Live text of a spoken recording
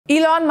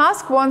Elon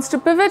Musk wants to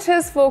pivot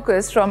his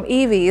focus from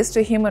EVs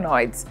to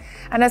humanoids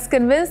and has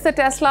convinced the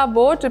Tesla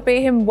board to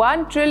pay him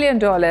 $1 trillion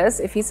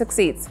if he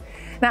succeeds.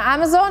 Now,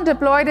 Amazon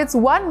deployed its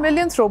 1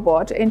 millionth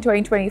robot in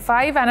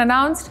 2025 and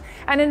announced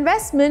an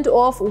investment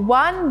of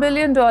 $1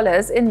 billion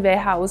in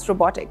warehouse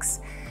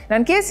robotics. Now,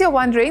 in case you're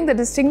wondering, the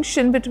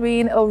distinction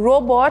between a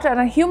robot and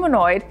a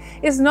humanoid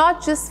is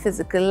not just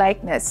physical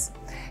likeness.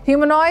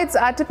 Humanoids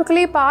are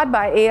typically powered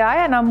by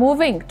AI and are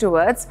moving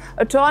towards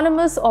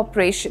autonomous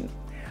operation.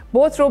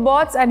 Both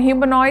robots and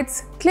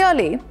humanoids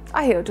clearly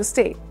are here to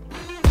stay.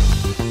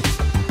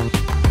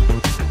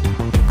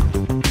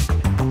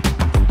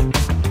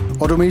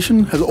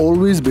 Automation has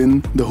always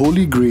been the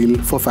holy grail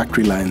for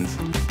factory lines.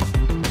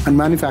 And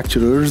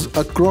manufacturers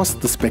across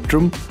the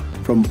spectrum,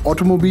 from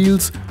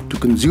automobiles to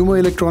consumer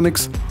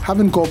electronics, have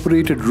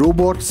incorporated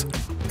robots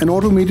and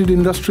automated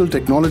industrial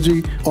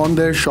technology on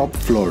their shop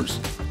floors.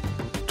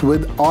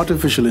 With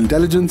artificial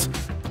intelligence,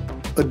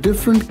 a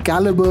different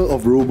caliber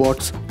of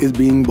robots is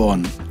being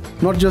born.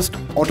 Not just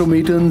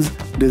automatons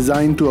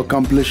designed to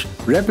accomplish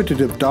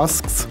repetitive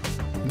tasks,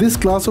 this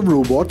class of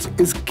robots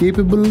is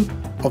capable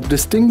of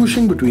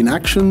distinguishing between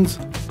actions,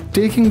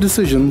 taking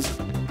decisions,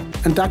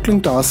 and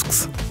tackling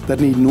tasks that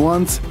need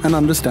nuance and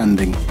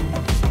understanding.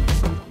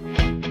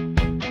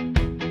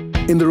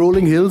 In the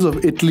rolling hills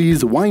of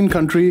Italy's wine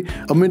country,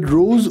 amid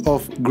rows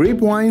of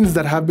grape vines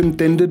that have been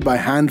tended by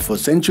hand for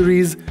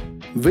centuries,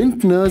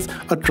 vintners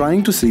are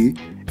trying to see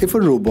if a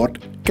robot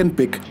can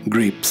pick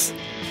grapes.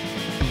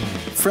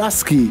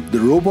 Frasky, the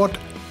robot,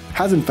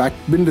 has in fact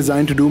been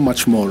designed to do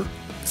much more.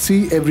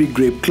 See every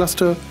grape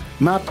cluster,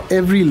 map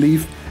every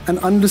leaf, and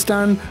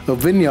understand a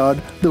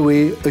vineyard the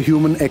way a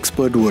human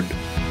expert would.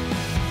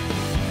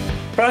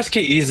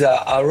 Frasky is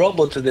a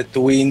robot that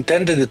we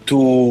intended to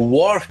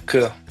work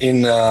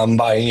in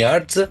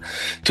vineyards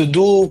to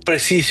do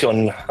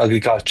precision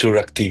agriculture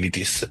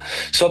activities.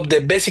 So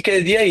the basic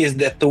idea is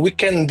that we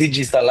can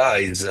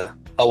digitalize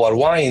our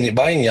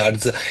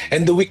vineyards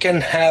and we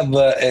can have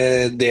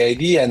the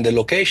idea and the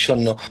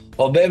location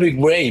of every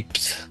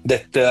grapes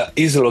that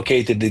is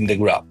located in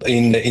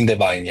the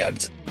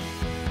vineyards.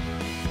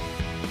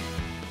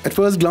 At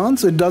first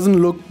glance, it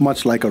doesn't look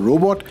much like a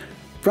robot.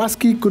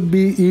 Frasky could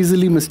be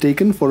easily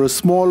mistaken for a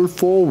small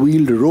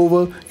four-wheeled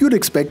rover you'd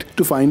expect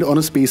to find on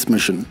a space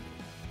mission.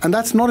 And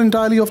that's not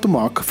entirely off the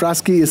mark.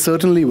 Frasky is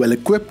certainly well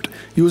equipped.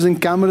 Using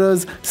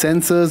cameras,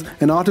 sensors,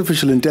 and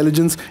artificial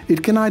intelligence,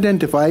 it can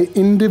identify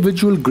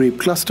individual grape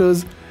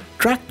clusters,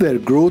 track their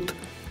growth,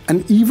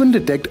 and even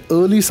detect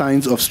early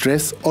signs of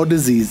stress or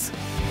disease.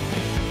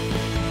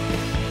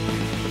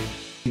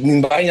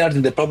 In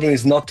vineyards, the problem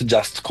is not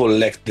just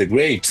collect the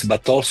grapes,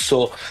 but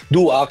also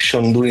do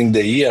action during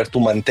the year to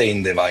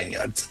maintain the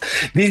vineyards.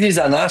 This is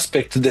an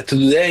aspect that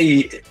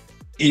today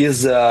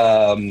is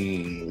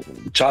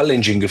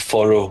challenging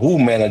for who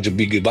manage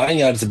big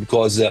vineyards,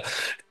 because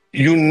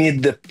you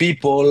need the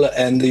people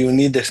and you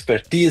need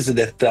expertise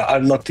that are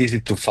not easy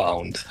to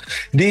find.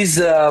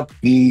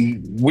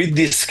 With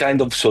this kind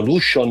of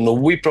solution,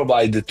 we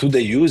provide to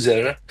the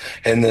user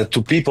and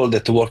to people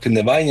that work in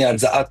the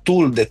vineyards a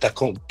tool that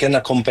can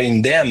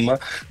accompany them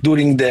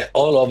during the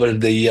all over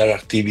the year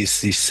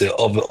activities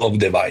of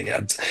the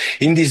vineyards.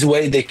 In this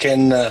way, they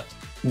can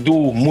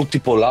do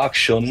multiple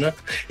action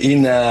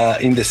in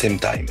the same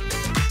time.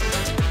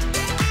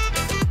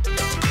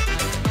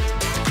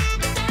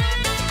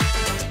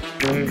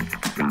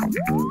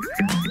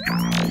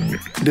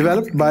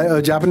 Developed by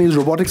a Japanese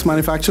robotics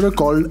manufacturer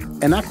called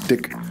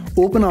Enactic,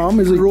 OpenArm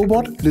is a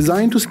robot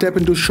designed to step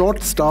into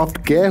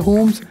short-staffed care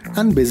homes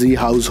and busy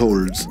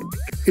households.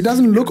 It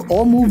doesn't look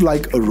or move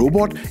like a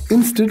robot.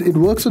 Instead, it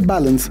works with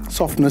balance,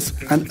 softness,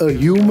 and a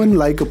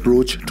human-like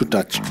approach to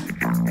touch.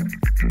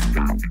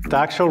 The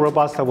actual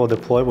robots that we'll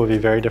deploy will be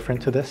very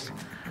different to this.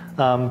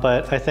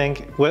 But I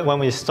think when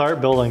we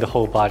start building the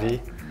whole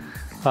body,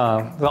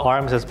 the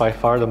arms is by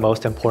far the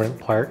most important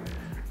part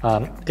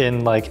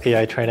in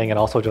AI training, and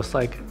also just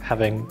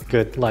having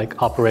good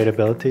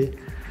operability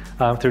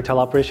through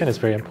teleoperation is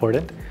very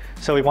important.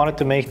 So we wanted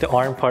to make the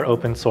arm part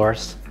open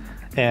source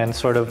and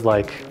sort of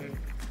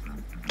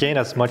gain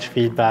as much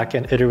feedback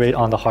and iterate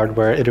on the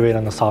hardware, iterate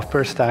on the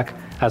software stack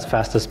as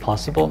fast as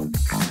possible.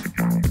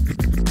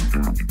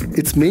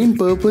 Its main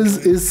purpose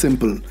is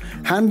simple: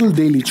 handle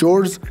daily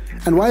chores.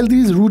 And while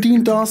these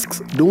routine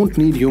tasks don't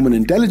need human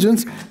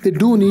intelligence, they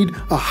do need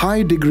a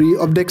high degree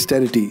of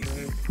dexterity.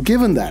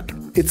 Given that,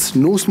 it's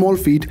no small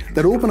feat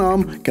that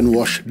OpenArm can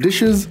wash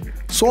dishes,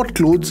 sort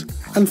clothes,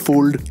 and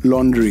fold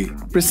laundry.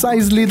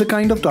 Precisely the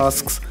kind of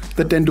tasks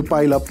that tend to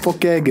pile up for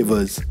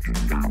caregivers.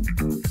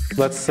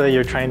 Let's say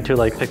you're trying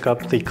to pick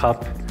up the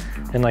cup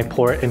and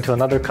pour it into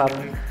another cup.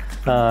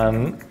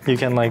 You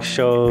can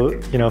show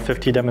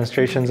 50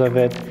 demonstrations of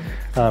it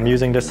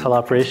using this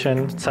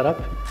teleoperation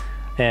setup.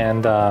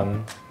 And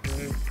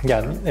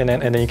and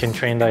then you can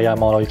train the AI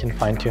model, you can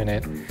fine tune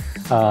it,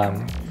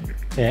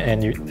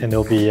 and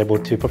they'll be able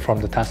to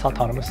perform the task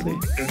autonomously.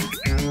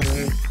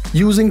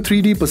 Using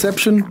 3D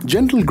perception,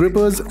 gentle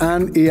grippers,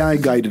 and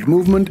AI-guided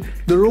movement,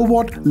 the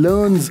robot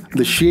learns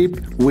the shape,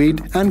 weight,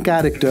 and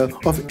character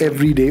of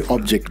everyday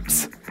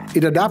objects.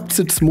 It adapts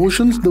its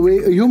motions the way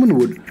a human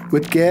would,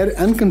 with care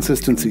and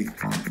consistency.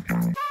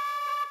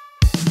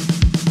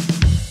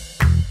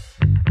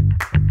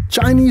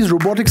 Chinese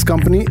robotics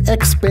company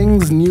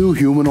XPeng's new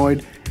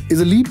humanoid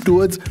is a leap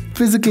towards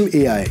physical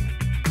AI.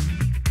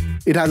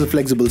 It has a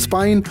flexible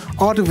spine,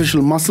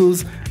 artificial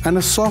muscles, and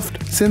a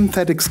soft,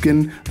 synthetic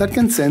skin that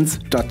can sense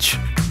touch.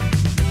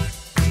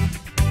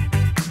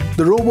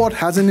 The robot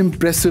has an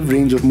impressive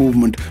range of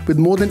movement, with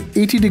more than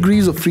 80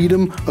 degrees of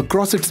freedom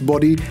across its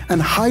body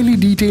and highly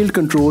detailed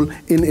control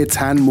in its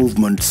hand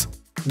movements.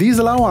 These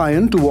allow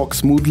WION to walk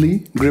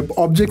smoothly, grip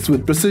objects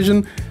with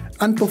precision,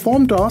 and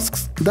perform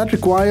tasks that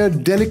require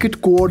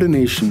delicate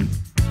coordination.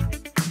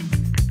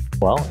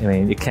 Well,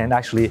 it can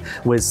actually,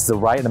 with the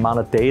right amount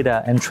of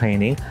data and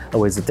training,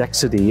 with the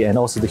dexterity and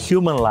also the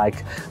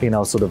human-like,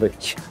 sort of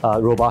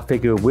a robot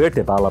figure we're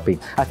developing,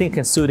 I think it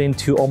can suit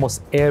into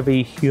almost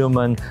every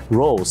human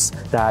roles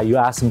that you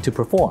ask them to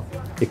perform.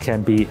 It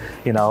can be,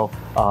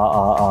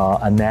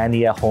 a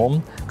nanny at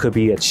home, could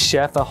be a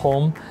chef at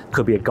home,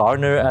 could be a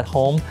gardener at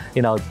home.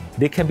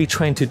 They can be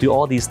trained to do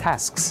all these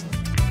tasks.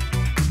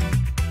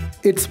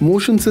 Its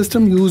motion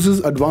system uses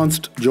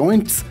advanced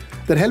joints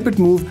that help it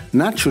move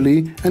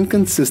naturally and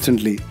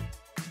consistently.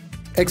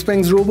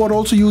 XPeng's robot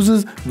also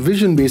uses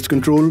vision-based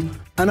control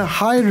and a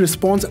high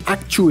response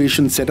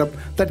actuation setup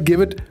that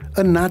give it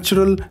a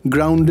natural,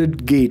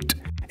 grounded gait.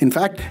 In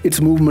fact, its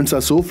movements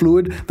are so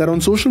fluid that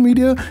on social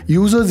media,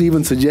 users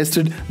even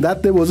suggested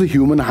that there was a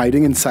human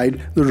hiding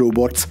inside the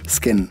robot's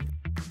skin.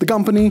 The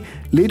company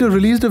later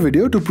released a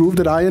video to prove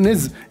that WION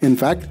is, in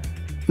fact,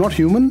 not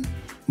human,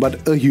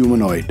 but a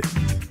humanoid.